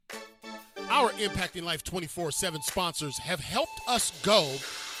Our Impacting Life 24/7 sponsors have helped us go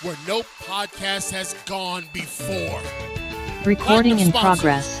where no podcast has gone before. Recording in Sponsors.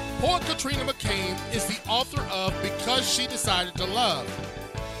 progress. Poet Katrina McCain is the author of Because She Decided to Love.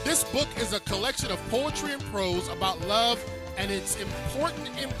 This book is a collection of poetry and prose about love and its important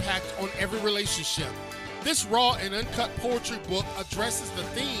impact on every relationship. This raw and uncut poetry book addresses the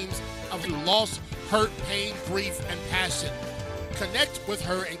themes of loss, hurt, pain, grief, and passion. Connect with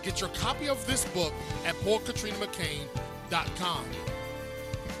her and get your copy of this book at PoetKatrinaMcCain.com.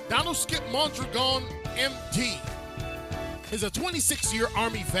 Donald Skip Mondragon, MD, is a 26-year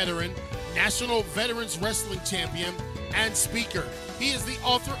Army veteran, National Veterans Wrestling Champion, and speaker. He is the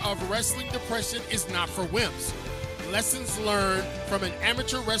author of Wrestling Depression is Not for Wimps. Lessons learned from an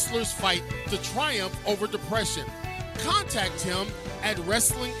amateur wrestler's fight to triumph over depression. Contact him at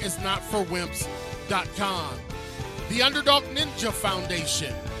WrestlingIsNotForWimps.com. The Underdog Ninja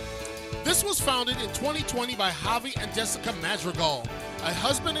Foundation. This was founded in 2020 by Javi and Jessica Madrigal, a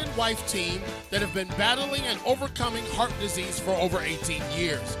husband and wife team that have been battling and overcoming heart disease for over 18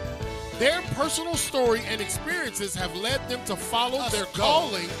 years. Their personal story and experiences have led them to follow their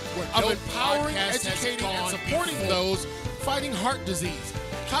calling of empowering, educating, and supporting those fighting heart disease.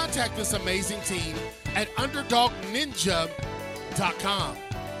 Contact this amazing team at UnderdogNinja.com.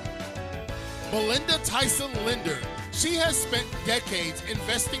 Belinda Tyson Linder. She has spent decades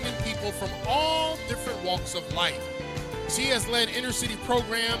investing in people from all different walks of life. She has led inner city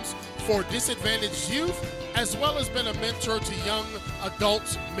programs for disadvantaged youth, as well as been a mentor to young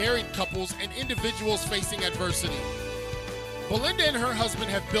adults, married couples, and individuals facing adversity. Belinda and her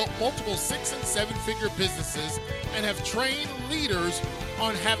husband have built multiple 6- and 7-figure businesses and have trained leaders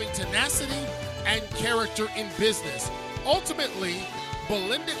on having tenacity and character in business. Ultimately,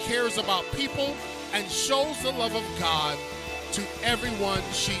 Belinda cares about people and shows the love of God to everyone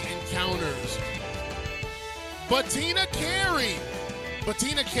she encounters. Bettina Carey.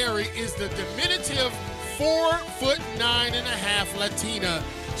 Bettina Carey is the diminutive 4'9.5" Latina.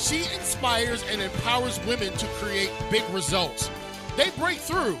 She inspires and empowers women to create big results. They break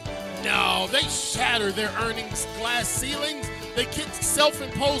through. No, they shatter their earnings glass ceilings. They kick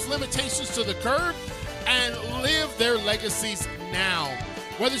self-imposed limitations to the curb and live their legacies now.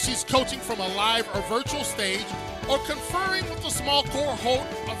 Whether she's coaching from a live or virtual stage or conferring with a small cohort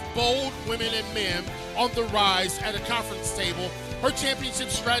of bold women and men on the rise at a conference table, her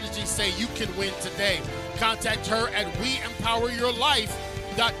championship strategies say you can win today. Contact her at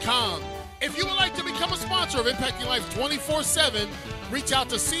WeEmpowerYourLife.com. If you would like to become a sponsor of Impacting Life 24/7, reach out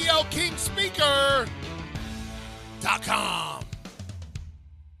to CLKingSpeaker.com.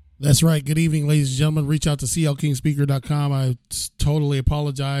 That's right. Good evening, ladies and gentlemen. Reach out to CLKingSpeaker.com. I totally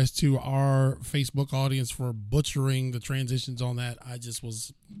apologize to our Facebook audience for butchering the transitions on that. I just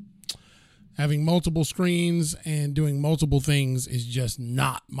was having multiple screens and doing multiple things is just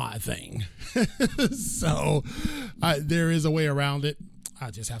not my thing. So there is a way around it.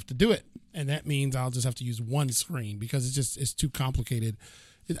 I just have to do it. And that means I'll just have to use one screen because it's too complicated.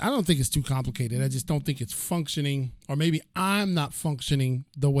 I don't think it's too complicated. I just don't think it's functioning, or maybe I'm not functioning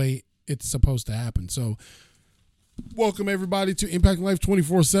the way it's supposed to happen. So welcome everybody to Impacting Life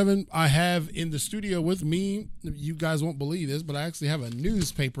 24/7. I have in the studio with me, you guys won't believe this, but I actually have a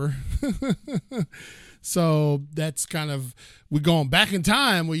newspaper. So that's kind of, we're going back in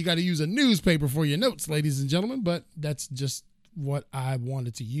time where you got to use a newspaper for your notes, ladies and gentlemen, but that's just what I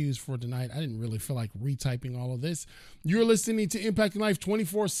wanted to use for tonight. I didn't really feel like retyping all of this. You're listening to Impacting Life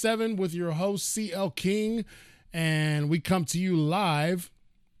 24/7 with your host, CL King, and we come to you live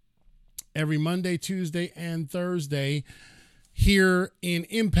every Monday, Tuesday, and Thursday here in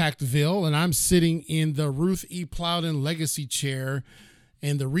Impactville, and I'm sitting in the Ruth E. Plowden Legacy Chair.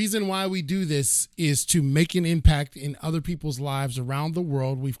 And the reason why we do this is to make an impact in other people's lives around the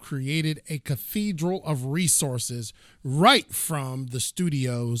world. We've created a cathedral of resources right from the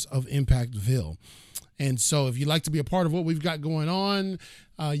studios of Impactville. And so if you'd like to be a part of what we've got going on,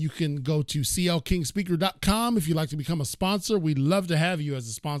 you can go to CLKingSpeaker.com. If you'd like to become a sponsor, we'd love to have you as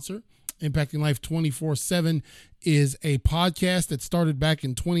a sponsor. Impacting Life 24/7 is a podcast that started back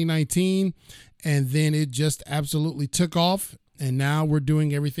in 2019, and then it just absolutely took off. And now we're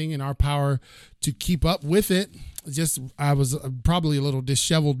doing everything in our power to keep up with it. I was probably a little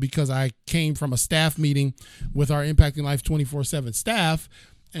disheveled because I came from a staff meeting with our Impacting Life 24/7 staff.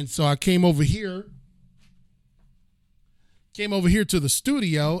 And so I came over here to the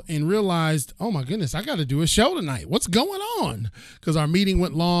studio and realized, oh my goodness, I got to do a show tonight. What's going on? Because our meeting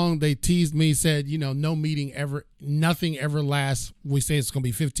went long. They teased me, said, no meeting ever, nothing ever lasts. We say it's going to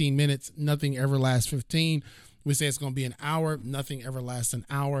be 15 minutes. Nothing ever lasts 15. We say it's going to be an hour. Nothing ever lasts an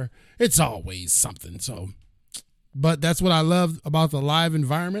hour. It's always something. So, but that's what I love about the live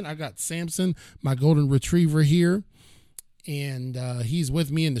environment. I got Samson, my golden retriever, here, and he's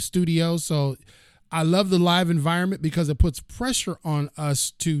with me in the studio. So I love the live environment because it puts pressure on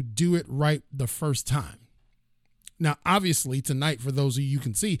us to do it right the first time. Now, obviously, tonight, for those of you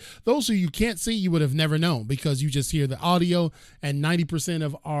can see, those who you can't see, you would have never known because you just hear the audio, and 90%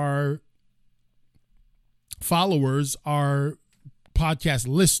 of our followers are podcast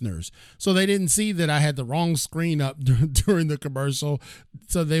listeners. So they didn't see that I had the wrong screen up during the commercial.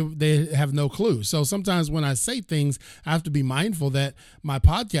 So they have no clue. So sometimes when I say things, I have to be mindful that my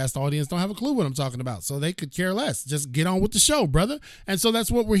podcast audience don't have a clue what I'm talking about. So they could care less. Just get on with the show, brother. And so that's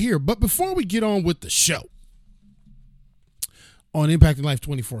what we're here. But before we get on with the show on Impacting Life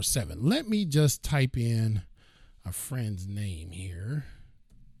 24/7, let me just type in a friend's name here,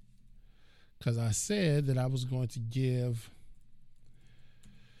 because I said that I was going to give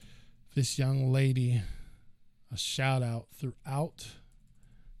this young lady a shout out throughout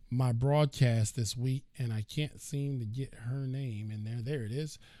my broadcast this week, and I can't seem to get her name in there. There it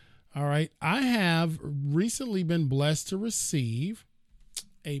is. All right. I have recently been blessed to receive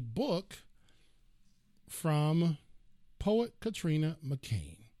a book from poet Katrina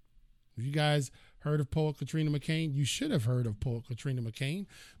McCain. If you guys heard of poet Katrina McCain, you should have heard of poet Katrina McCain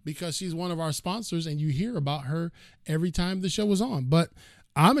because she's one of our sponsors and you hear about her every time the show is on. But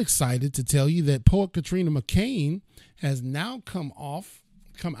I'm excited to tell you that poet Katrina McCain has now come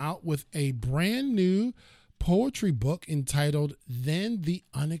out with a brand new poetry book entitled Then the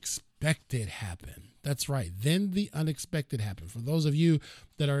Unexpected Happened. That's right. Then the Unexpected Happened. For those of you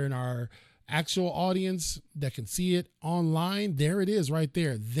that are in our actual audience that can see it online, there it is right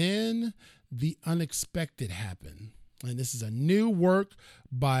there. Then the Unexpected Happened. And this is a new work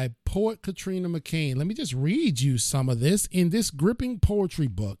by poet Katrina McCain. Let me just read you some of this. In this gripping poetry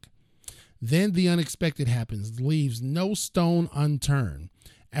book, Then the Unexpected Happens leaves no stone unturned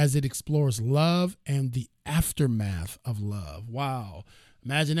as it explores love and the aftermath of love. Wow.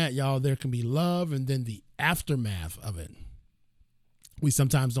 Imagine that, y'all. There can be love and then the aftermath of it. We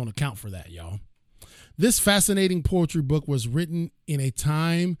sometimes don't account for that, y'all. This fascinating poetry book was written in a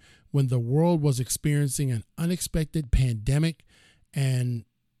time when the world was experiencing an unexpected pandemic and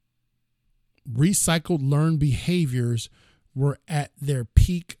recycled learned behaviors were at their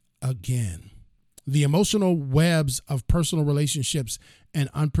peak again. The emotional webs of personal relationships and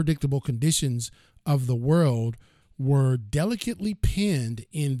unpredictable conditions of the world were delicately penned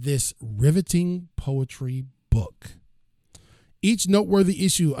in this riveting poetry book. Each noteworthy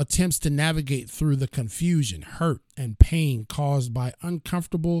issue attempts to navigate through the confusion, hurt, and pain caused by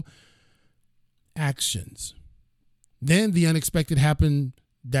uncomfortable actions. Then the Unexpected Happened.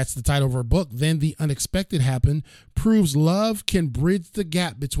 That's the title of her book. Then the Unexpected Happened proves love can bridge the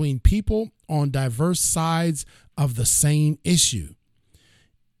gap between people on diverse sides of the same issue.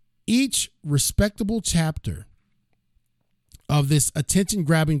 Each respectable chapter of this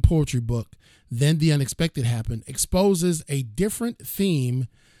attention-grabbing poetry book, Then the Unexpected Happened, exposes a different theme,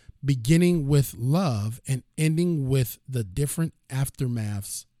 beginning with love and ending with the different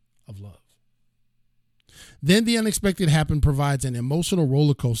aftermaths of love. Then the Unexpected Happened provides an emotional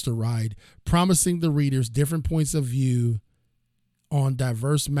roller coaster ride, promising the readers different points of view on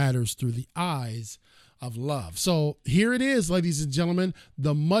diverse matters through the eyes of love. So here it is, ladies and gentlemen,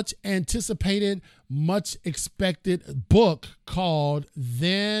 the much anticipated, much expected book called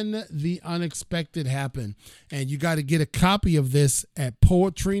Then the Unexpected Happened. And you got to get a copy of this at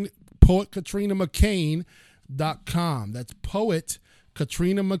poetKatrinamcCain.com. That's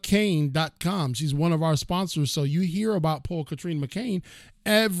poetKatrinamcCain.com. She's one of our sponsors. So you hear about poet Katrina McCain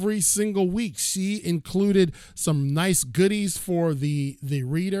every single week. She included some nice goodies for the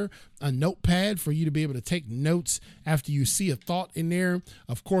reader, a notepad for you to be able to take notes after you see a thought in there.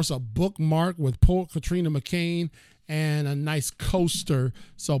 Of course, a bookmark with poet Katrina McCain and a nice coaster.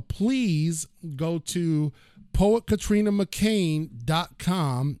 So please go to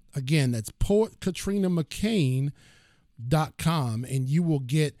poetKatrinamcCain.com. Again, that's poetKatrinamcCain.com, and you will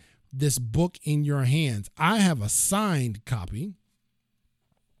get this book in your hands. I have a signed copy.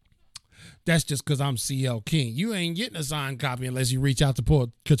 That's just because I'm CL King. You ain't getting a signed copy unless you reach out to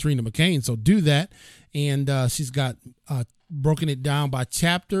poet Katrina McCain. So do that. And she's got broken it down by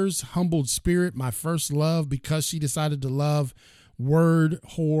chapters: Humbled Spirit, My First Love, Because She Decided to Love, Word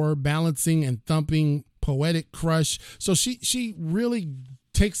Whore, Balancing and Thumping, Poetic Crush. So she really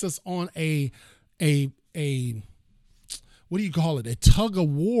takes us on a what do you call it? A tug of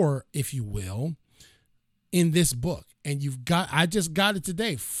war, if you will, in this book. And I just got it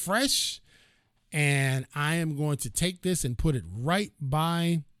today, fresh And I am going to take this and put it right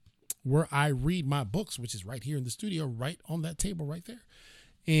by where I read my books, which is right here in the studio, right on that table right there,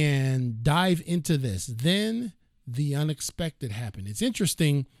 and dive into this. Then the unexpected happened. It's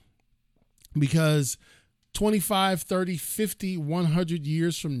interesting because 25, 30, 50, 100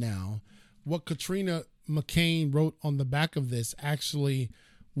 years from now, what Katrina McCain wrote on the back of this actually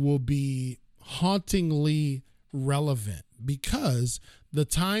will be hauntingly relevant, because the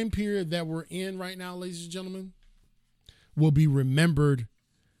time period that we're in right now, ladies and gentlemen, will be remembered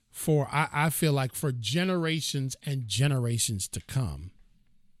for, I feel like, for generations and generations to come.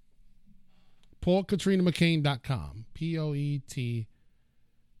 PoetKatrinaMcCain.com. P-O-E-T.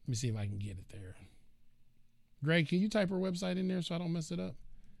 Let me see if I can get it there. Greg, can you type her website in there so I don't mess it up?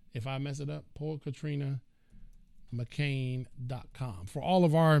 If I mess it up, PoetKatrinaMcCain.com. For all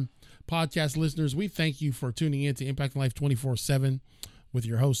of our podcast listeners, we thank you for tuning in to Impacting Life 24/7 with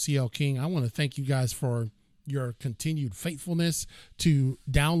your host, CL King. I want to thank you guys for your continued faithfulness to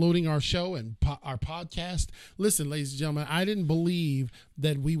downloading our show and our podcast. Listen, ladies and gentlemen, I didn't believe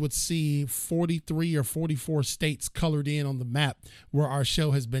that we would see 43 or 44 states colored in on the map where our show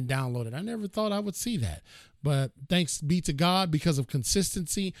has been downloaded. I never thought I would see that. But thanks be to God, because of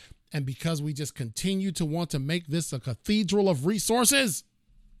consistency and because we just continue to want to make this a cathedral of resources,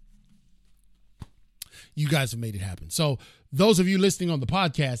 you guys have made it happen. So those of you listening on the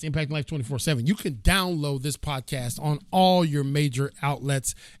podcast, Impacting Life 24/7, you can download this podcast on all your major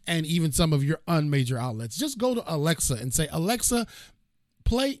outlets and even some of your unmajor outlets. Just go to Alexa and say, Alexa,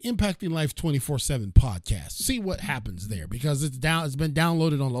 play Impacting Life 24/7 podcast. See what happens there, because it's been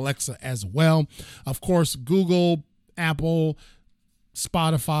downloaded on Alexa as well. Of course, Google, Apple,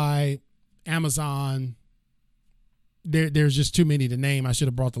 Spotify, Amazon. There's just too many to name. I should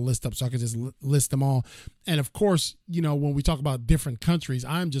have brought the list up so I could just list them all. And of course, when we talk about different countries,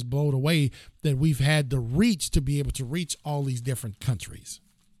 I'm just blown away that we've had the reach to be able to reach all these different countries.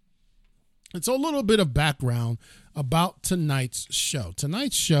 And so a little bit of background about tonight's show.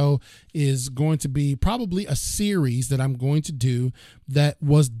 Tonight's show is going to be probably a series that I'm going to do that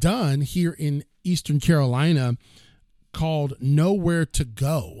was done here in Eastern Carolina called Nowhere to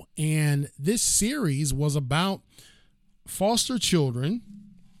Go. And this series was about foster children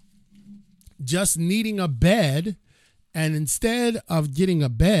just needing a bed, and instead of getting a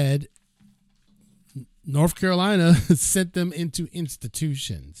bed, North Carolina sent them into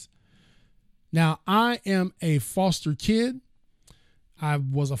institutions. Now, I am a foster kid. I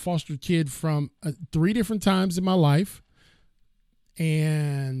was a foster kid from 3 different times in my life,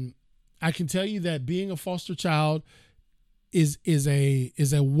 and I can tell you that being a foster child is a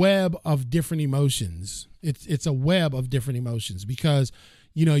web of different emotions. It's a web of different emotions, because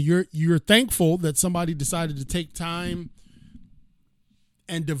you're thankful that somebody decided to take time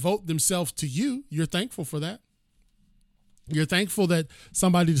and devote themselves to you. You're thankful for that. You're thankful that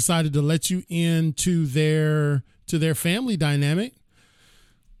somebody decided to let you into their family dynamic.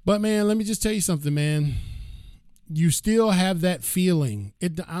 But man, let me just tell you something, man. You still have that feeling.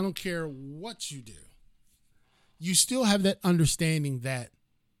 I don't care what you do. You still have that understanding that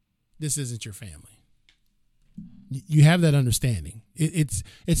this isn't your family. You have that understanding. It's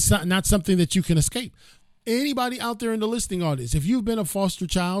not something that you can escape. Anybody out there in the listening audience, if you've been a foster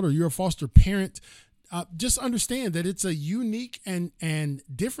child or you're a foster parent, just understand that it's a unique and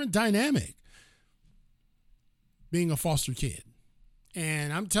different dynamic being a foster kid.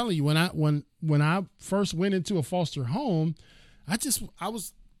 And I'm telling you, when I first went into a foster home, I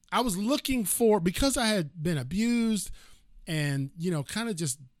was looking for, because I had been abused and, kind of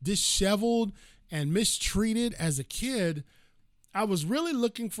just disheveled and mistreated as a kid, I was really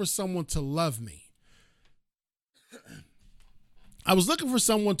looking for someone to love me. I was looking for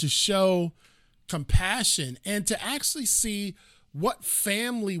someone to show compassion and to actually see what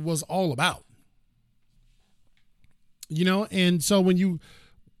family was all about. And so when you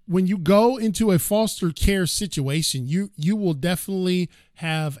go into a foster care situation, you will definitely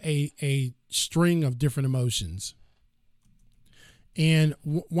have a string of different emotions. And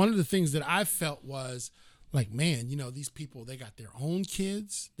one of the things that I felt was like, man, these people, they got their own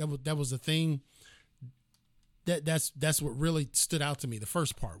kids. That was the thing that's what really stood out to me. The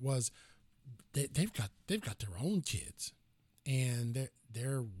first part was they've got their own kids, and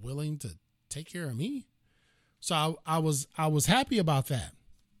they're willing to take care of me. So I was happy about that.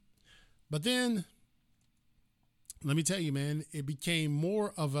 But then, let me tell you, man, it became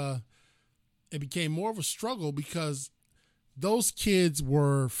more of a struggle, because those kids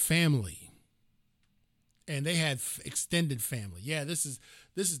were family, and they had extended family. Yeah, this is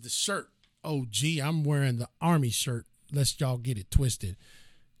the shirt. Oh, gee, I'm wearing the Army shirt. Lest y'all get it twisted.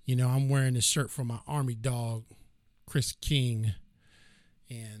 You know, I'm wearing this shirt from my Army dog, Chris King,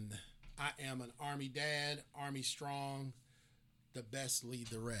 and I am an Army dad, Army strong. The best lead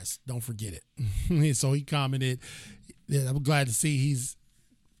the rest. Don't forget it. So he commented, I'm glad to see he's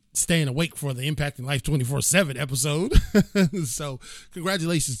staying awake for the Impacting Life 24/7 episode. So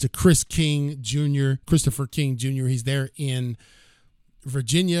congratulations to Chris King Jr., Christopher King Jr. He's there in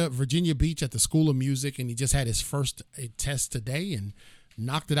Virginia Beach at the School of Music, and he just had his first test today and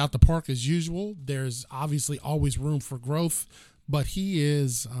knocked it out the park as usual. There's obviously always room for growth, but he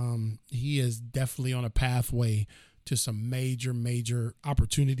is definitely on a pathway to some major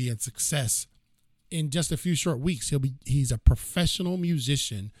opportunity and success. In just a few short weeks, he's a professional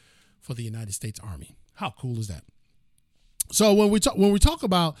musician for the United States Army. How cool is that? So when we talk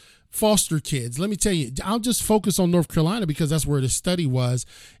about foster kids, let me tell you, I'll just focus on North Carolina because that's where the study was.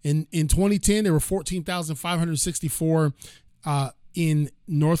 In 2010, there were 14,564 in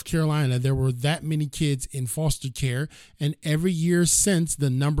North Carolina. There were that many kids in foster care, and every year since, the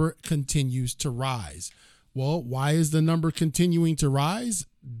number continues to rise. Well, why is the number continuing to rise?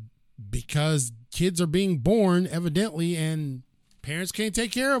 Because kids are being born, evidently, and parents can't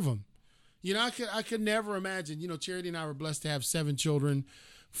take care of them. You know, I could never imagine, you know, Charity and I were blessed to have 7 children,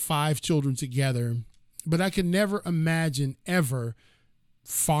 5 children together, but I could never imagine ever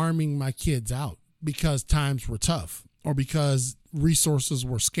farming my kids out because times were tough or because resources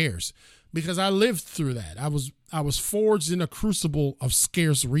were scarce, because I lived through that. I was forged in a crucible of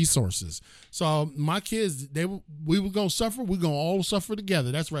scarce resources. So my kids, we were going to suffer. We're going to all suffer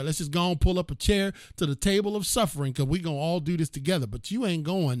together. That's right. Let's just go and pull up a chair to the table of suffering because we're going to all do this together. But you ain't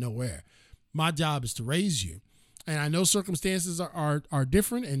going nowhere. My job is to raise you. And I know circumstances are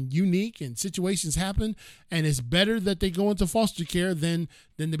different and unique and situations happen. And it's better that they go into foster care than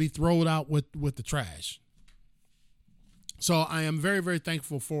to be thrown out with the trash. So I am very, very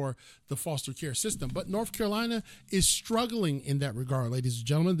thankful for the foster care system. But North Carolina is struggling in that regard, ladies and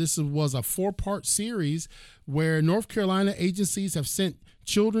gentlemen. This was a 4-part series where North Carolina agencies have sent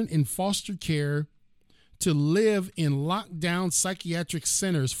children in foster care to live in lockdown psychiatric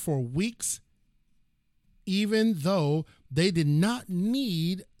centers for weeks, even though they did not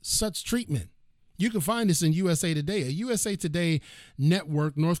need such treatment. You can find this in USA Today. A USA Today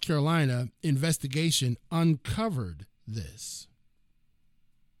Network North Carolina investigation uncovered this.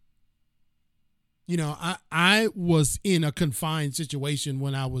 You know, I was in a confined situation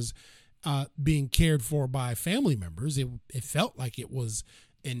when I was being cared for by family members. It felt like it was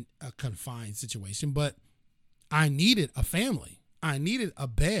in a confined situation, but I needed a family. I needed a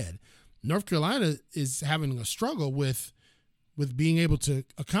bed. North Carolina is having a struggle with being able to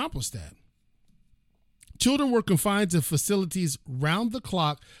accomplish that. Children were confined to facilities round the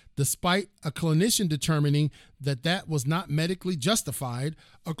clock, despite a clinician determining that was not medically justified,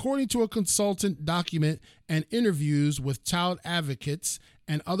 according to a consultant document and interviews with child advocates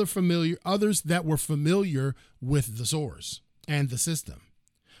and others that were familiar with the source and the system.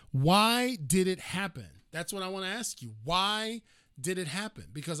 Why did it happen? That's what I want to ask you. Why did it happen?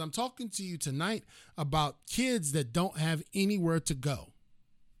 Because I'm talking to you tonight about kids that don't have anywhere to go.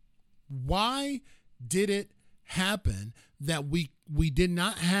 Why did it happen that we did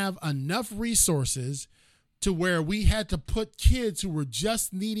not have enough resources to where we had to put kids who were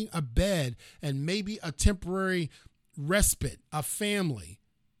just needing a bed and maybe a temporary respite, a family?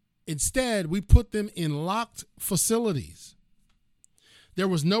 Instead, we put them in locked facilities. There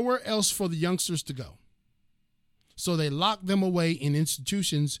was nowhere else for the youngsters to go. So they locked them away in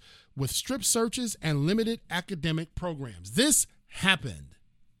institutions with strip searches and limited academic programs. This happened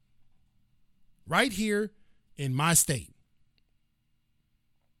right here in my state.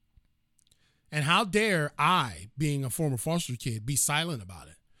 And how dare I, being a former foster kid, be silent about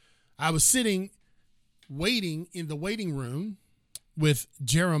it? I was sitting, waiting in the waiting room with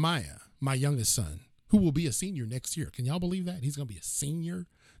Jeremiah, my youngest son, who will be a senior next year. Can y'all believe that? He's going to be a senior.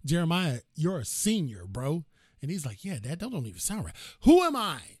 Jeremiah, you're a senior, bro. And he's like, yeah, Dad, that don't even sound right. Who am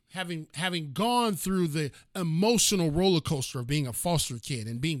I, having gone through the emotional roller coaster of being a foster kid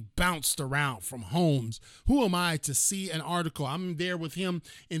and being bounced around from homes? Who am I to see an article? I'm there with him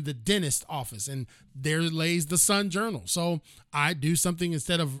in the dentist office, and there lays the Sun Journal. So I do something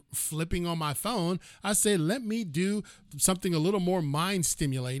instead of flipping on my phone. I say, let me do something a little more mind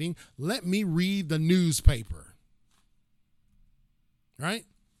stimulating. Let me read the newspaper. Right?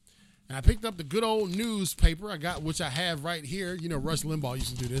 And I picked up the good old newspaper which I have right here. You know, Rush Limbaugh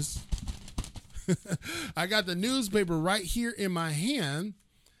used to do this. I got the newspaper right here in my hand,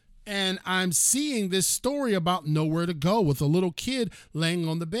 and I'm seeing this story about nowhere to go with a little kid laying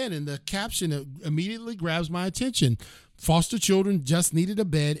on the bed. And the caption immediately grabs my attention. foster children just needed a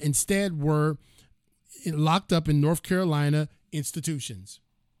bed instead were locked up in North Carolina institutions.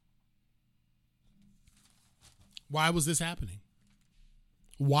 Why was this happening?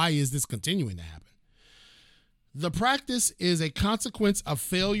 Why is this continuing to happen? The practice is a consequence of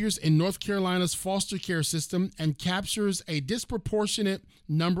failures in North Carolina's foster care system and captures a disproportionate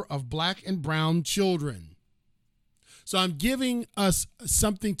number of Black and brown children. So I'm giving us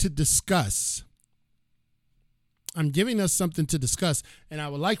something to discuss. And I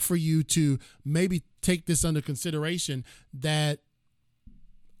would like for you to maybe take this under consideration, that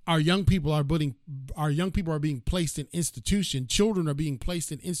our young people are being placed in institutions. Children are being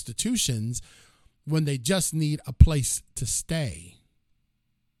placed in institutions when they just need a place to stay.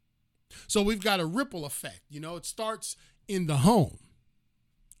 So we've got a ripple effect. It starts in the home.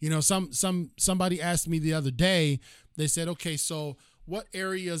 Somebody asked me the other day, they said, okay, so what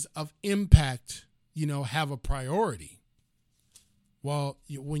areas of impact, have a priority? Well,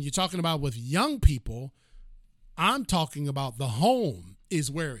 when you're talking about with young people, I'm talking about the home is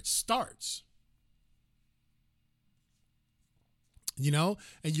where it starts. And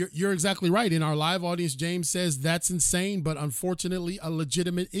you're exactly right. In our live audience, James says that's insane, but unfortunately a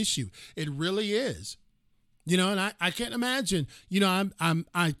legitimate issue. It really is. And I can't imagine,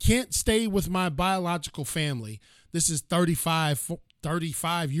 I can't stay with my biological family. This is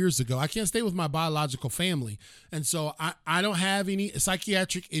 35 years ago. I can't stay with my biological family. And so I don't have any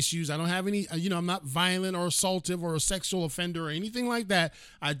psychiatric issues. I don't have any, I'm not violent or assaultive or a sexual offender or anything like that.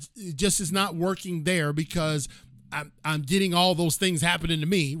 It just is not working there because I'm getting all those things happening to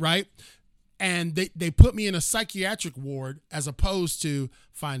me, right? And they put me in a psychiatric ward as opposed to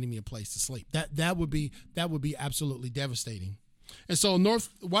finding me a place to sleep. That would be absolutely devastating. And so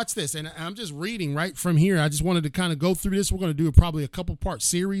watch this, and I'm just reading right from here. I just wanted to kind of go through this. We're going to do probably a couple-part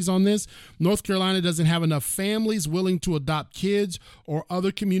series on this. North Carolina doesn't have enough families willing to adopt kids or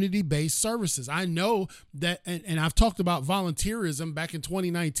other community-based services. I know that, and I've talked about volunteerism back in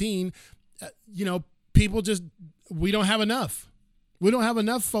 2019. People we don't have enough. We don't have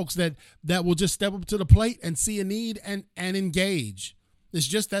enough folks that will just step up to the plate and see a need and engage. It's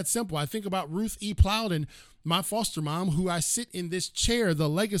just that simple. I think about Ruth E. Plowden, my foster mom, who I sit in this chair, the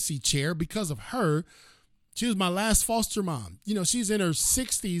legacy chair, because of her. She was my last foster mom. She's in her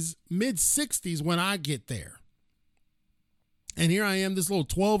 60s, mid-60s when I get there. And here I am, this little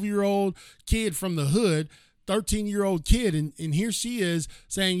 12-year-old kid from the hood, 13-year-old kid, and here she is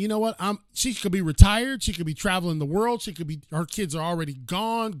saying, you know what, she could be retired, she could be traveling the world, her kids are already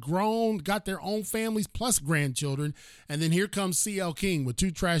gone, grown, got their own families plus grandchildren, and then here comes C.L. King with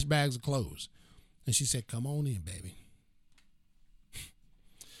 2 trash bags of clothes. And she said, come on in, baby.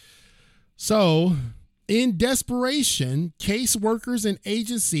 So, in desperation, caseworkers and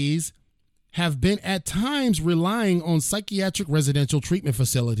agencies have been at times relying on psychiatric residential treatment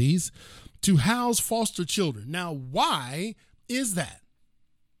facilities to house foster children. Now, why is that?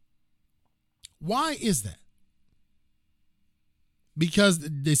 Why is that? Because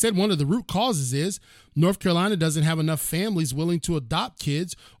they said one of the root causes is North Carolina doesn't have enough families willing to adopt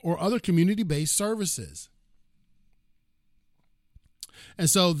kids or other community-based services. And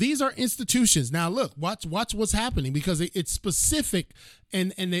so these are institutions. Now, look, watch what's happening, because it's specific.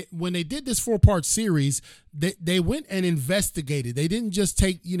 And when they did this 4-part series, they went and investigated. They didn't just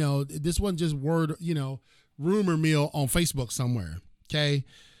take, this wasn't just word, rumor mill on Facebook somewhere. Okay.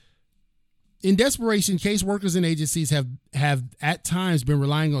 In desperation, caseworkers and agencies have at times been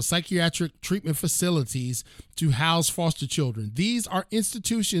relying on psychiatric treatment facilities to house foster children. These are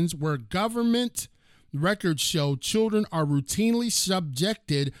institutions where government records show children are routinely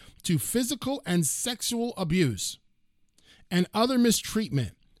subjected to physical and sexual abuse and other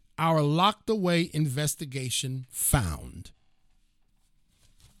mistreatment, our locked away investigation found.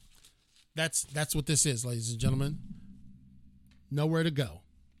 That's what this is, ladies and gentlemen. Nowhere to go.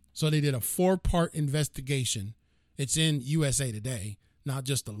 So they did a 4-part investigation. It's in USA Today, not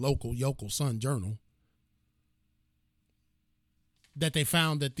just the local Yokel Sun Journal. That they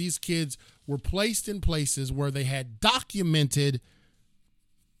found that these kids were placed in places where they had documented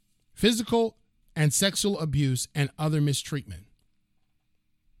physical and sexual abuse and other mistreatment.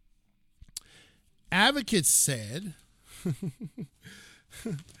 Advocates said,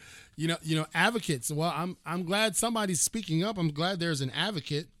 advocates. Well, I'm glad somebody's speaking up. I'm glad there's an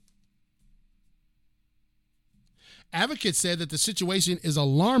advocate. Advocates said that the situation is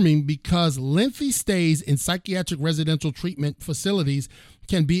alarming because lengthy stays in psychiatric residential treatment facilities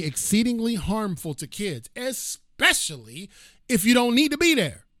can be exceedingly harmful to kids, especially if you don't need to be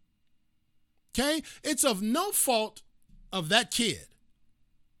there. Okay? It's of no fault of that kid.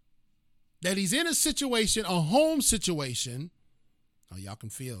 that he's in a situation, a home situation. Oh, y'all can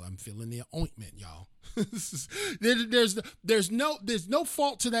feel, I'm feeling the ointment, y'all. there's no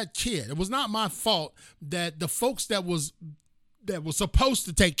fault to that kid. It was not my fault that the folks that was supposed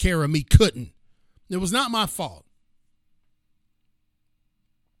to take care of me couldn't. It was not my fault.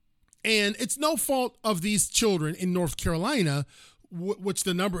 And it's no fault of these children in North Carolina, which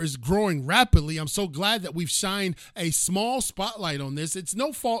the number is growing rapidly. I'm so glad that we've shined a small spotlight on this. It's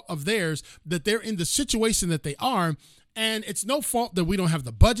no fault of theirs that they're in the situation that they are. And it's no fault that we don't have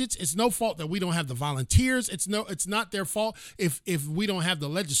the budgets. It's no fault that we don't have the volunteers. It's not their fault if we don't have the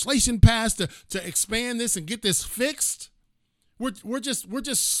legislation passed to expand this and get this fixed. We're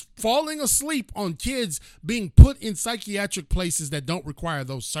just falling asleep on kids being put in psychiatric places that don't require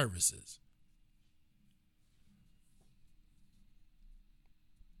those services.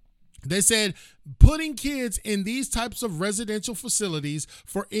 They said putting kids in these types of residential facilities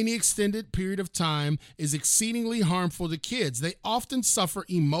for any extended period of time is exceedingly harmful to kids. They often suffer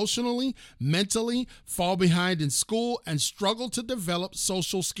emotionally, mentally, fall behind in school, and struggle to develop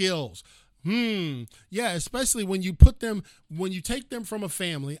social skills. Yeah, especially when you take them from a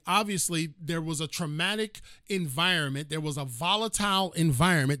family. Obviously, there was a traumatic environment. There was a volatile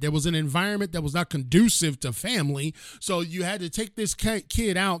environment. There was an environment that was not conducive to family. So you had to take this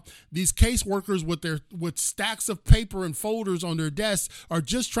kid out. These caseworkers with stacks of paper and folders on their desks are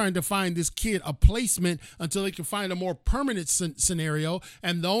just trying to find this kid a placement until they can find a more permanent scenario.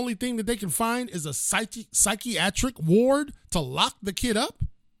 And the only thing that they can find is a psychiatric ward to lock the kid up.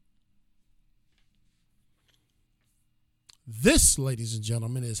 This, ladies and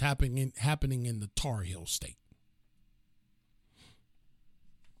gentlemen, is happening in the Tar Heel state.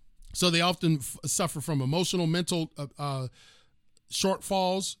 So they often suffer from emotional, mental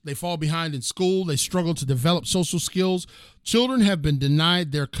shortfalls. They fall behind in school. They struggle to develop social skills. Children have been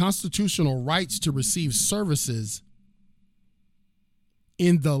denied their constitutional rights to receive services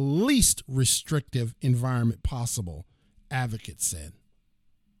in the least restrictive environment possible, advocates said.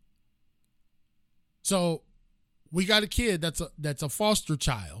 So we got a kid that's a foster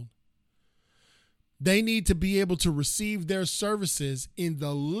child. They need to be able to receive their services in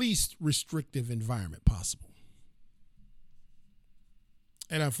the least restrictive environment possible.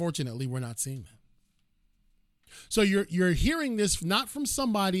 And unfortunately, we're not seeing that. So you're hearing this not from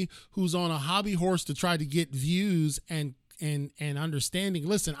somebody who's on a hobby horse to try to get views and understanding.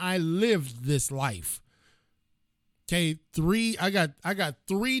 Listen, I lived this life. Okay, I got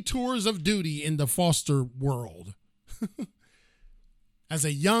 3 tours of duty in the foster world. As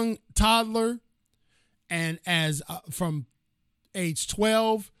a young toddler and as from age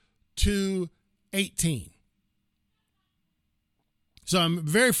 12 to 18. So I'm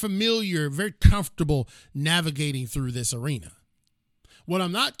very familiar, very comfortable navigating through this arena. What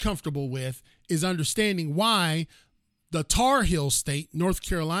I'm not comfortable with is understanding why the Tar Heel state, North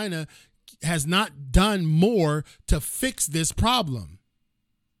Carolina, has not done more to fix this problem.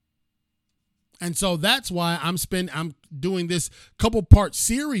 And so that's why I'm doing this couple-part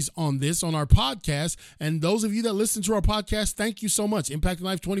series on this on our podcast. And those of you that listen to our podcast, thank you so much. Impacting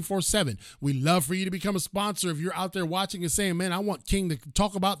Life 24/7. We love for you to become a sponsor if you're out there watching and saying, man, I want King to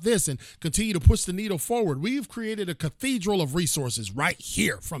talk about this and continue to push the needle forward. We've created a cathedral of resources right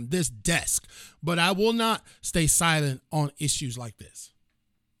here from this desk. But I will not stay silent on issues like this.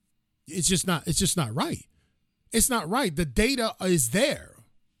 It's just not right. It's not right. The data is there.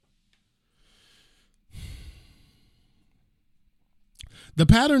 The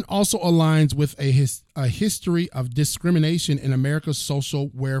pattern also aligns with a history of discrimination in America's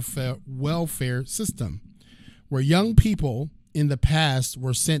social welfare system, where young people in the past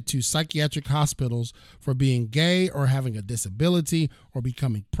were sent to psychiatric hospitals for being gay or having a disability or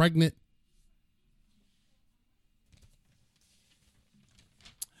becoming pregnant.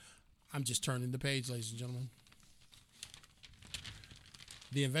 I'm just turning the page, ladies and gentlemen.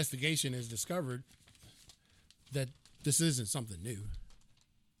 The investigation has discovered that this isn't something new.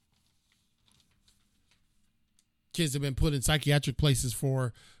 Kids have been put in psychiatric places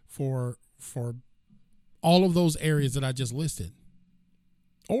for all of those areas that I just listed,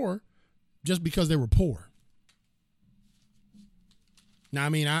 or just because they were poor. Now, I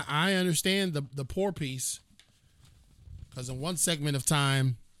mean, I understand the poor piece, because in one segment of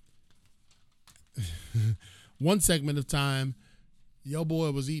time, your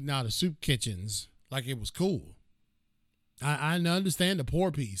boy was eating out of soup kitchens like it was cool. I understand the poor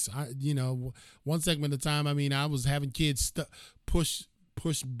piece. One segment of time, I mean, I was having kids push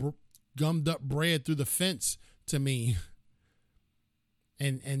gummed up bread through the fence to me,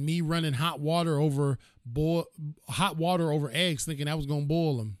 and me running hot water over eggs, thinking I was gonna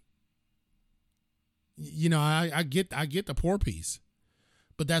boil them. I get the poor piece,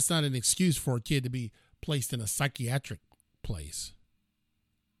 but that's not an excuse for a kid to be placed in a psychiatric place.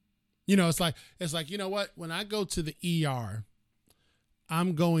 It's like, you know what? When I go to the ER,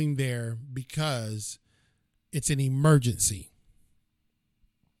 I'm going there because it's an emergency.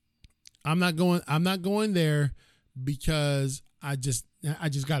 I'm not going there because I just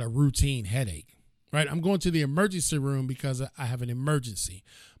got a routine headache, right? I'm going to the emergency room because I have an emergency.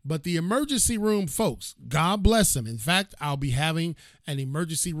 But the emergency room folks, God bless them. In fact, I'll be having an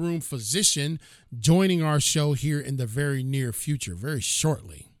emergency room physician joining our show here in the very near future, very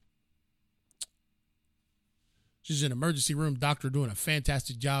shortly. She's an emergency room doctor doing a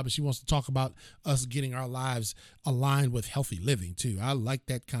fantastic job, and she wants to talk about us getting our lives aligned with healthy living, too. I like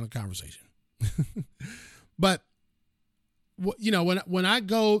that kind of conversation. But, when I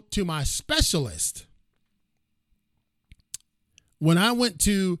go to my specialist, when I went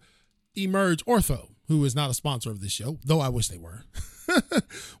to Emerge Ortho, who is not a sponsor of this show, though I wish they were.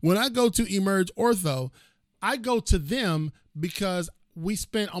 When I go to Emerge Ortho, I go to them because we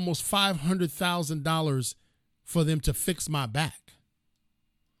spent almost $500,000 for them to fix my back.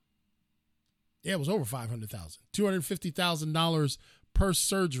 Yeah, it was over $500,000, $250,000 per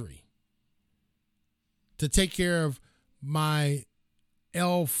surgery to take care of my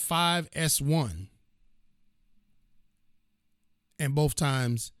L5S1. And both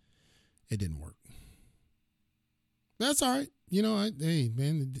times it didn't work. That's all right.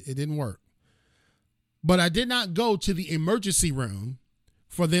 It didn't work. But I did not go to the emergency room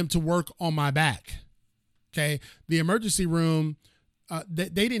for them to work on my back. Okay, the emergency room, they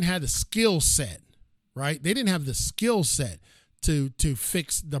didn't have the skill set, right? They didn't have the skill set to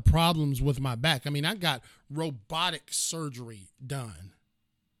fix the problems with my back. I mean, I got robotic surgery done,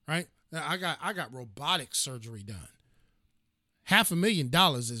 right? I got robotic surgery done.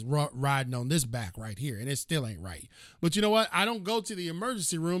 $500,000 is riding on this back right here, and it still ain't right. But you know what? I don't go to the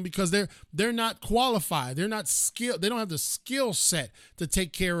emergency room because they're not qualified. They're not skilled. They don't have the skill set to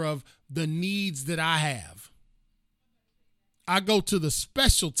take care of the needs that I have. I go to the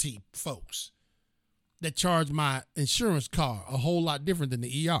specialty folks that charge my insurance car a whole lot different than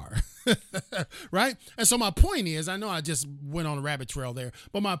the ER, right? And so my point is, I know I just went on a rabbit trail there,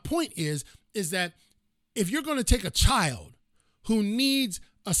 but my point is that if you're going to take a child who needs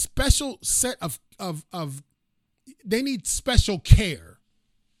a special set of they need special care,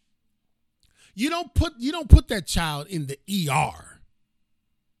 you don't put that child in the ER.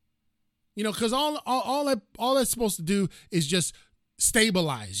 Because all that's supposed to do is just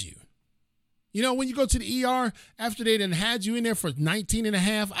stabilize you. When you go to the ER, after they done had you in there for 19 and a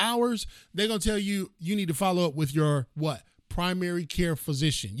half hours, they're going to tell you need to follow up with your what? Primary care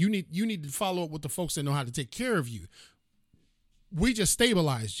physician. You need to follow up with the folks that know how to take care of you. We just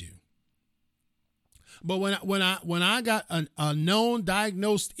stabilized you. But when I got a known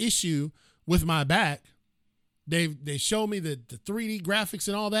diagnosed issue with my back, they show me the 3D graphics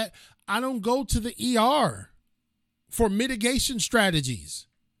and all that. I don't go to the ER for mitigation strategies.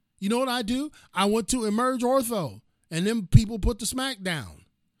 You know what I do? I went to Emerge Ortho, and them people put the smack down.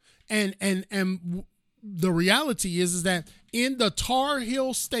 And the reality is that in the Tar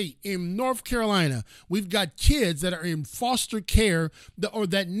Heel State in North Carolina, we've got kids that are in foster care or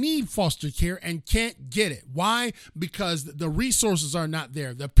that need foster care and can't get it. Why? Because the resources are not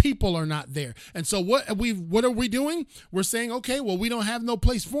there. The people are not there. And so what are we doing? We're saying, okay, well, we don't have no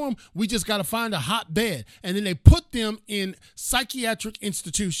place for them. We just got to find a hot bed. And then they put them in psychiatric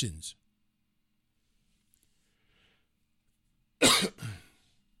institutions.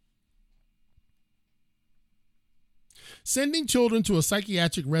 Sending children to a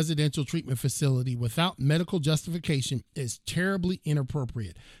psychiatric residential treatment facility without medical justification is terribly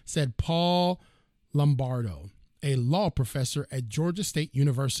inappropriate, said Paul Lombardo, a law professor at Georgia State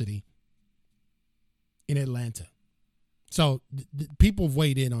University in Atlanta. So people have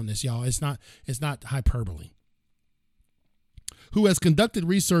weighed in on this, y'all. It's not hyperbole. Who has conducted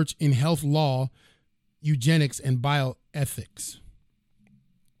research in health law, eugenics, and bioethics.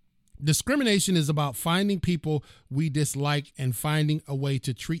 Discrimination is about finding people we dislike and finding a way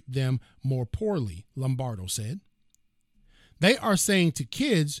to treat them more poorly, Lombardo said. They are saying to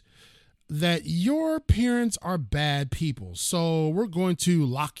kids that your parents are bad people, so we're going to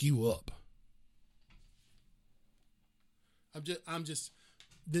lock you up. I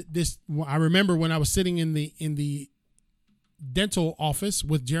remember when I was sitting in the dental office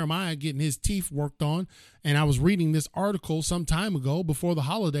with Jeremiah getting his teeth worked on, and I was reading this article some time ago before the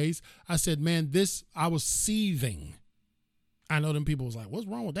holidays. I said, man, I was seething. I know them people was like, what's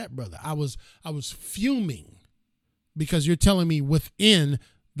wrong with that, brother? I was fuming because you're telling me within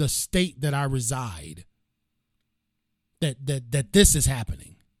the state that I reside that this is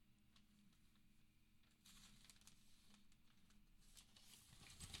happening.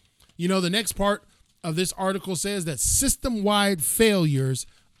 You know, the next part of this article says that system-wide failures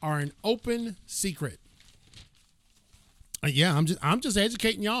are an open secret. Yeah, I'm just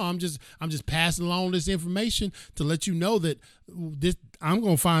educating y'all. I'm just passing along this information to let you know that this I'm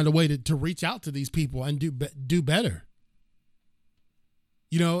going to find a way to reach out to these people and do better.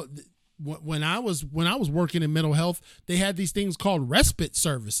 You know, when I was working in mental health, they had these things called respite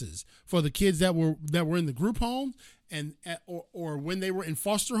services for the kids that were in the group home, and or when they were in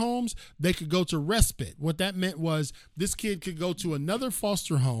foster homes, they could go to respite. What that meant was this kid could go to another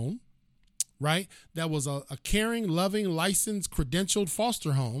foster home, right? That was a caring, loving, licensed, credentialed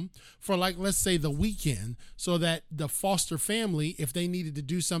foster home for, like, let's say the weekend, so that the foster family, if they needed to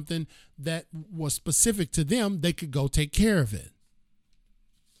do something that was specific to them, they could go take care of it.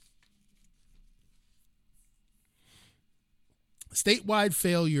 Statewide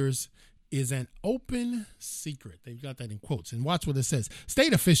failures is an open secret. They've got that in quotes. And watch what it says.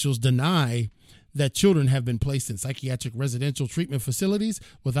 State officials deny that children have been placed in psychiatric residential treatment facilities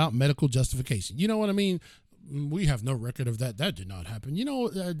without medical justification. You know what I mean? We have no record of that. That did not happen. You know,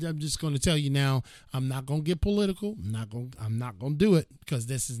 I'm just going to tell you now, I'm not going to get political. I'm not going to do it, because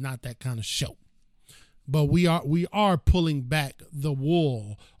this is not that kind of show. But we are pulling back the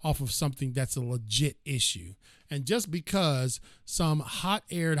wool off of something that's a legit issue. And just because some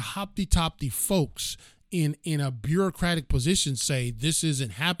hot-aired, hoppy-toppy folks in a bureaucratic position say this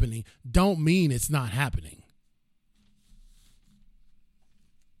isn't happening, don't mean it's not happening.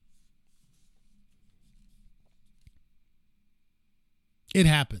 It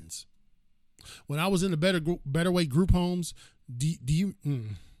happens. When I was in the Better Way group homes,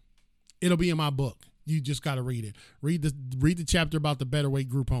 it'll be in my book. You just got to read it. Read the chapter about the Better Way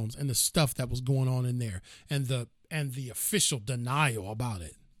group homes and the stuff that was going on in there, and the official denial about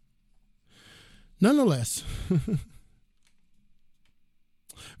it. Nonetheless,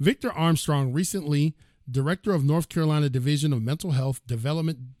 Victor Armstrong, recently director of North Carolina Division of Mental Health,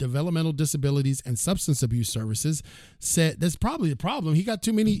 Developmental Disabilities, and Substance Abuse Services, said that's probably the problem. He got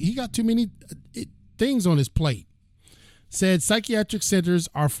too many things on his plate. Said psychiatric centers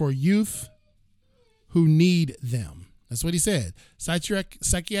are for youth who need them. That's what he said.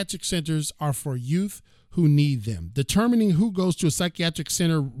 Psychiatric centers are for youth who need them. Determining who goes to a psychiatric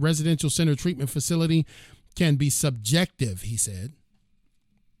center, residential center, treatment facility can be subjective, he said.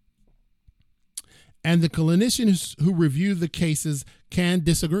 And the clinicians who review the cases can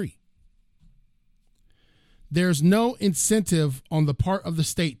disagree. There's no incentive on the part of the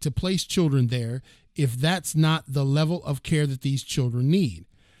state to place children there if that's not the level of care that these children need.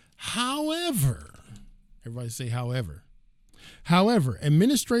 However, everybody say however. However,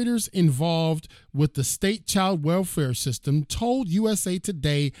 administrators involved with the state child welfare system told USA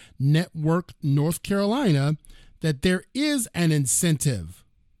Today Network North Carolina that there is an incentive.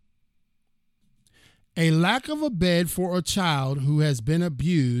 A lack of a bed for a child who has been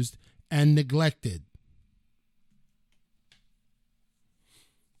abused and neglected.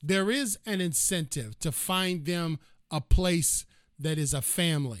 There is an incentive to find them a place that is a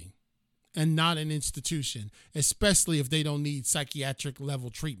family and not an institution, especially if they don't need psychiatric level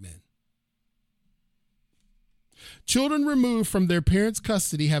treatment. Children removed from their parents'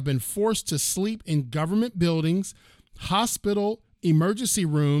 custody have been forced to sleep in government buildings, hospital emergency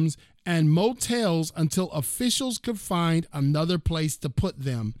rooms, and motels until officials could find another place to put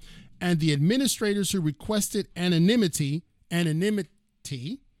them. And the administrators who requested anonymity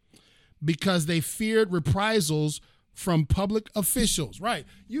because they feared reprisals from public officials. Right.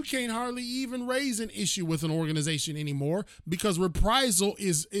 You can't hardly even raise an issue with an organization anymore because reprisal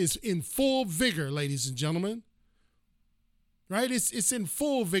is in full vigor, ladies and gentlemen. Right? It's in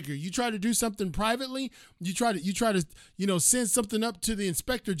full vigor. You try to do something privately, you try to send something up to the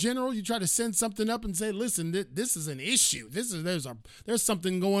inspector general, you try to send something up and say, listen, this is an issue. There's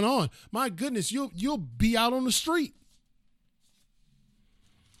something going on. My goodness, you'll be out on the street.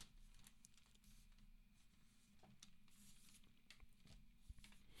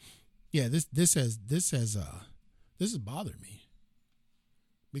 Yeah, this has bothered me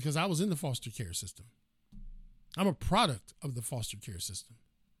because I was in the foster care system. I'm a product of the foster care system.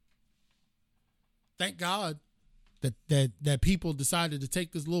 Thank God that people decided to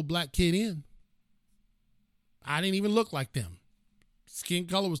take this little black kid in. I didn't even look like them. Skin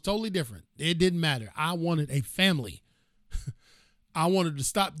color was totally different. It didn't matter. I wanted a family. I wanted to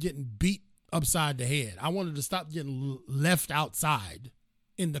stop getting beat upside the head. I wanted to stop getting left outside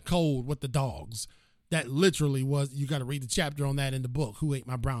in the cold with the dogs. That literally was, you got to read the chapter on that in the book, Who Ate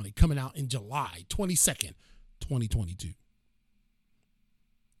My Brownie, coming out in July 22nd. 2022.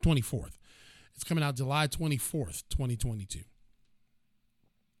 24th. It's coming out July 24th, 2022.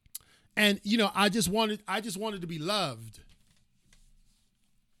 And I just wanted to be loved.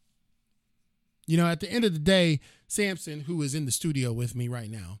 At the end of the day, Samson, who is in the studio with me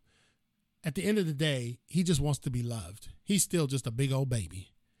right now, at the end of the day, he just wants to be loved. He's still just a big old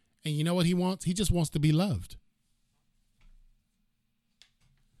baby. And you know what he wants? He just wants to be loved.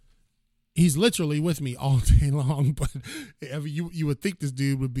 He's literally with me all day long, but you would think this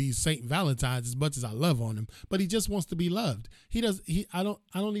dude would be Saint Valentine's as much as I love on him, but he just wants to be loved. I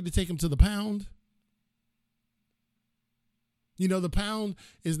don't need to take him to the pound. The pound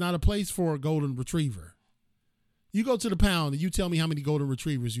is not a place for a golden retriever. You go to the pound and you tell me how many golden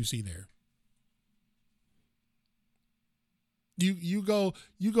retrievers you see there. You go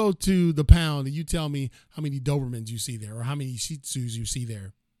to the pound and you tell me how many Dobermans you see there or how many Shih Tzus you see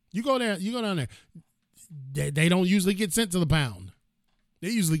there. You go down there. They don't usually get sent to the pound. They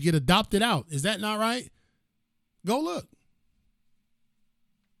usually get adopted out. Is that not right? Go look.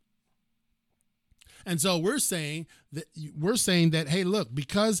 And so we're saying that, hey, look,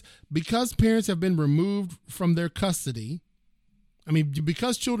 because parents have been removed from their custody,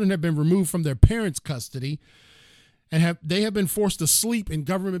 because children have been removed from their parents' custody, and they have been forced to sleep in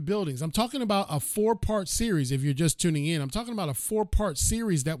government buildings. I'm talking about a 4-part series. If you're just tuning in, I'm talking about a 4-part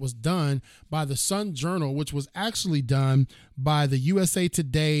series that was done by the Sun Journal, which was actually done by the USA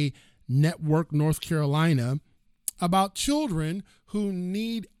Today Network, North Carolina, about children who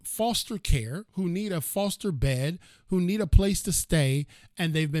need foster care, who need a foster bed, who need a place to stay,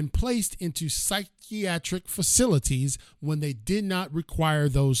 and they've been placed into psychiatric facilities when they did not require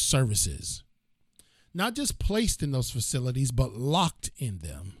those services. Not just placed in those facilities, but locked in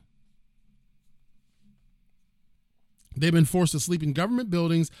them. They've been forced to sleep in government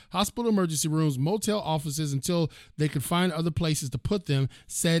buildings, hospital emergency rooms, motel offices until they could find other places to put them,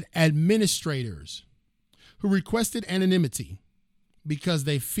 said administrators who requested anonymity because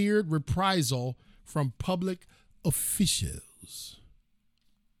they feared reprisal from public officials.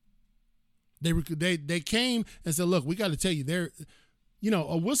 They came and said, look, we got to tell you,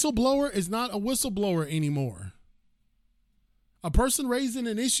 a whistleblower is not a whistleblower anymore. A person raising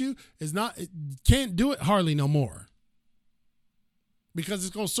an issue can't do it hardly no more. Because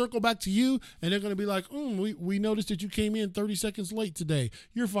it's going to circle back to you and they're going to be like, we noticed that you came in 30 seconds late today.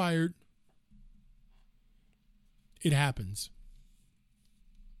 You're fired. It happens.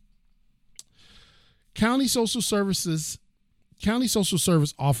 County social service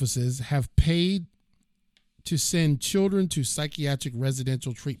offices have paid to send children to psychiatric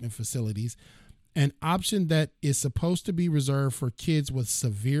residential treatment facilities, an option that is supposed to be reserved for kids with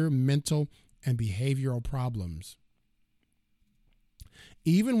severe mental and behavioral problems.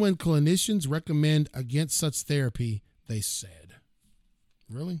 Even when clinicians recommend against such therapy, they said.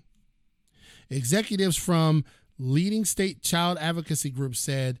 Really? Executives from leading state child advocacy groups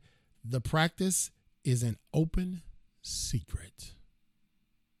said the practice is an open secret.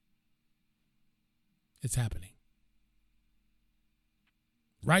 It's happening.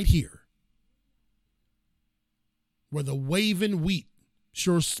 Right here. Where the waving wheat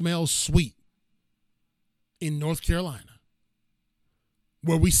sure smells sweet. In North Carolina.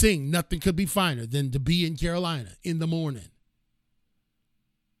 Where we sing nothing could be finer than to be in Carolina in the morning.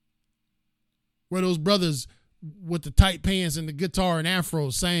 Where those brothers with the tight pants and the guitar and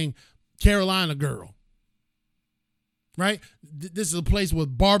afros sang Carolina Girl. Right? This is a place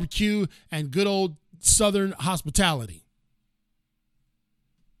with barbecue and good old Southern hospitality.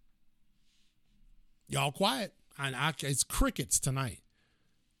 Y'all quiet. It's crickets tonight.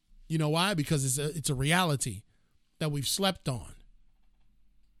 You know why? Because it's a reality that we've slept on.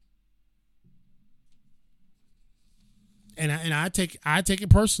 And I take it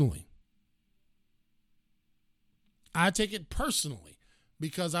personally. I take it personally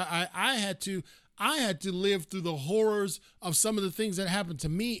because I had to live through the horrors of some of the things that happened to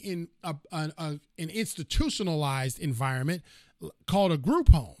me in an institutionalized environment called a group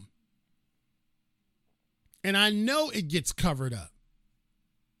home. And I know it gets covered up.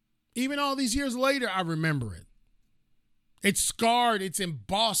 Even all these years later, I remember it. It's scarred, it's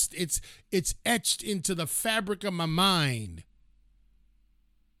embossed, it's etched into the fabric of my mind.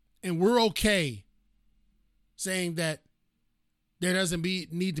 And we're okay saying that there doesn't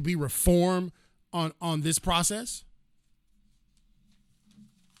need to be reform on this process.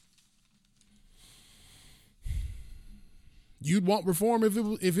 You'd want reform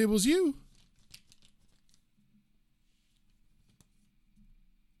if it was you.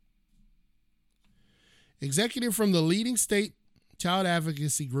 Executive from the leading state child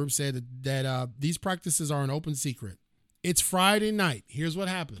advocacy group said that these practices are an open secret. It's Friday night. Here's what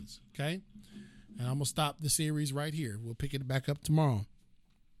happens, okay? And I'm going to stop the series right here. We'll pick it back up tomorrow.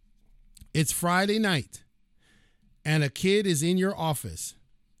 It's Friday night, and a kid is in your office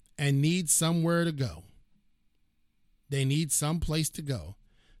and needs somewhere to go. They need some place to go,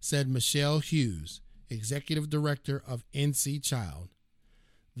 said Michelle Hughes, executive director of NC Child.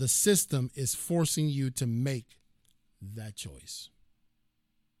 The system is forcing you to make that choice.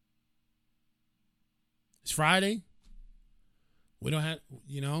 It's Friday. We don't have,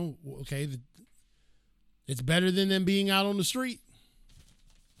 okay, it's better than them being out on the street.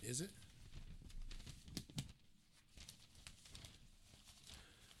 Is it?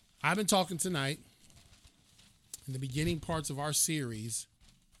 I've been talking tonight in the beginning parts of our series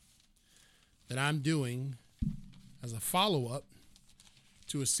that I'm doing as a follow-up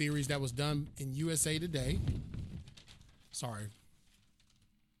to a series that was done in USA Today.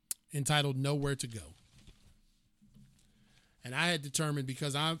 Entitled Nowhere to Go. And I had determined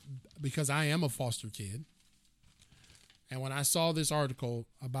because I am a foster kid, and when I saw this article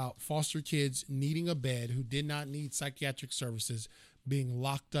about foster kids needing a bed who did not need psychiatric services, being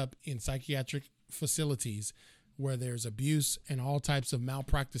locked up in psychiatric facilities where there's abuse and all types of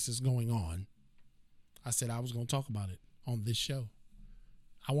malpractices going on, I said I was going to talk about it on this show.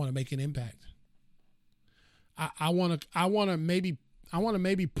 I want to make an impact. I want to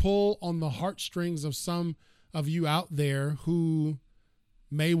maybe pull on the heartstrings of some of you out there who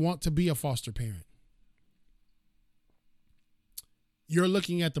may want to be a foster parent. You're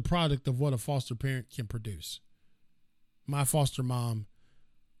looking at the product of what a foster parent can produce. My foster mom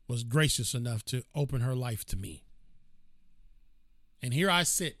was gracious enough to open her life to me. And here I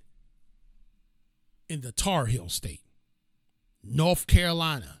sit in the Tar Heel State, North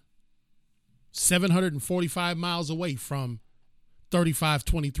Carolina, 745 miles away from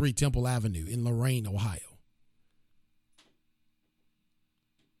 3523 Temple Avenue in Lorain, Ohio.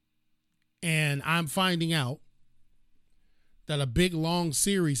 And I'm finding out that a big, long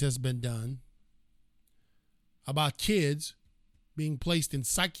series has been done about kids being placed in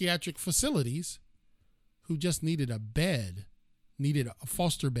psychiatric facilities who just needed a bed, needed a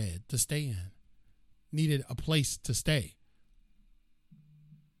foster bed to stay in, needed a place to stay.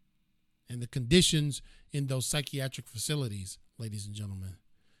 And the conditions in those psychiatric facilities, ladies and gentlemen,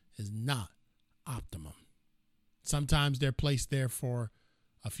 is not optimum. Sometimes they're placed there for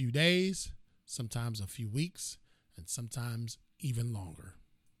a few days, sometimes a few weeks, and sometimes even longer.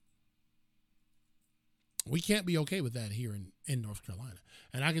 We can't be okay with that here in North Carolina.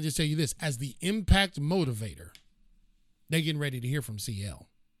 And I can just tell you this, as the impact motivator, they're getting ready to hear from CL.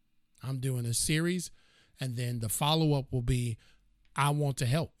 I'm doing a series, and then the follow-up will be, I want to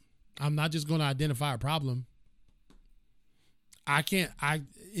help. I'm not just going to identify a problem.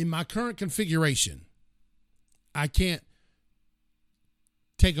 In my current configuration, I can't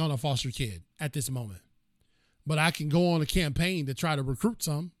take on a foster kid at this moment, but I can go on a campaign to try to recruit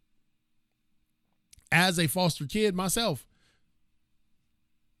some as a foster kid myself.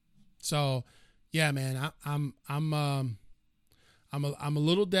 So, yeah, man, I'm a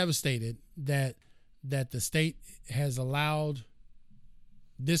little devastated that the state has allowed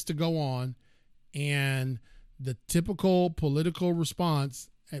this to go on, and the typical political response,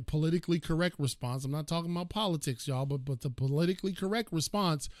 a politically correct response. I'm not talking about politics, y'all, but the politically correct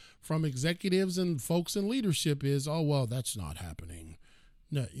response from executives and folks in leadership is, oh, well, that's not happening.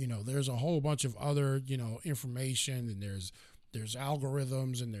 No, there's a whole bunch of other, information, and there's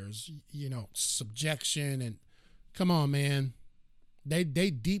algorithms, and there's, subjection, and come on, man. They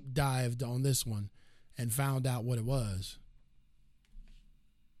deep dived on this one and found out what it was.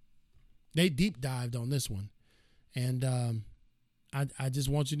 They deep dived on this one. And I just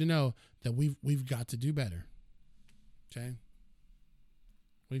want you to know that we've got to do better. Okay?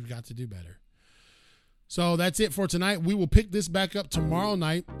 We've got to do better. So that's it for tonight. We will pick this back up tomorrow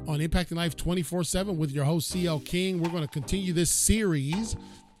night on Impacting Life 24/7 with your host, CL King. We're going to continue this series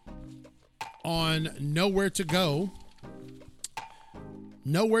on Nowhere to Go.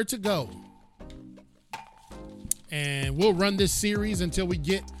 Nowhere to Go. And we'll run this series until we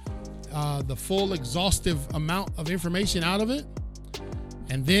get the full exhaustive amount of information out of it.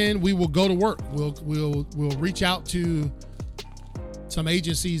 And then we will go to work. We'll reach out to some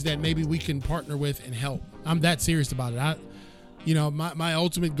agencies that maybe we can partner with and help. I'm that serious about it. My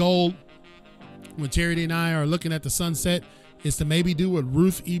ultimate goal when Charity and I are looking at the sunset is to maybe do what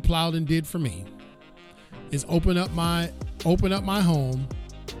Ruth E. Plowden did for me, is open up my home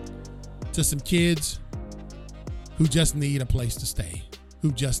to some kids who just need a place to stay,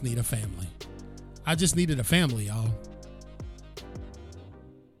 who just need a family. I just needed a family, y'all.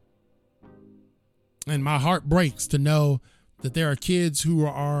 And my heart breaks to know that there are kids who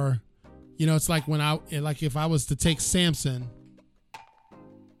are, it's like if I was to take Samson,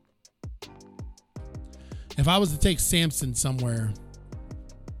 somewhere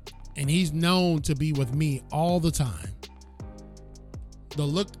and he's known to be with me all the time, the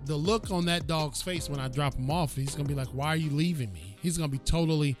look on that dog's face when I drop him off, he's going to be like, why are you leaving me? He's going to be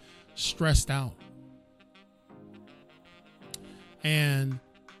totally stressed out. And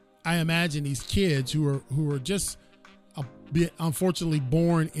I imagine these kids who are just a bit unfortunately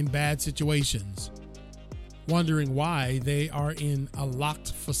born in bad situations, wondering why they are in a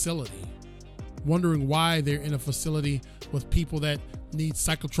locked facility, wondering why they're in a facility with people that need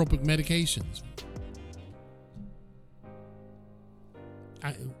psychotropic medications.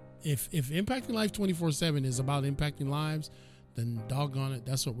 If Impacting Life 24/7 is about impacting lives, then doggone it,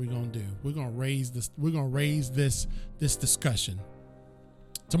 that's what we're gonna do. We're gonna raise this discussion.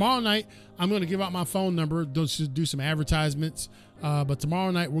 Tomorrow night, I'm going to give out my phone number, do some advertisements. But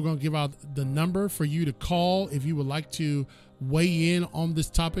tomorrow night, we're going to give out the number for you to call if you would like to weigh in on this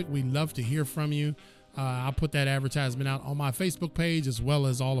topic. We'd love to hear from you. I'll put that advertisement out on my Facebook page as well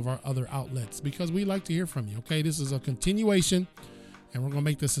as all of our other outlets because we like to hear from you. Okay, this is a continuation, and we're going to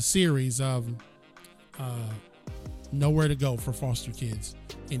make this a series of nowhere to go for foster kids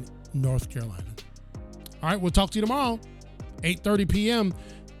in North Carolina. All right, we'll talk to you tomorrow, 8:30 p.m.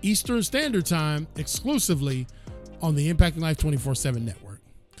 Eastern Standard Time, exclusively on the Impacting Life 24/7 network.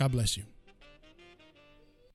 God bless you.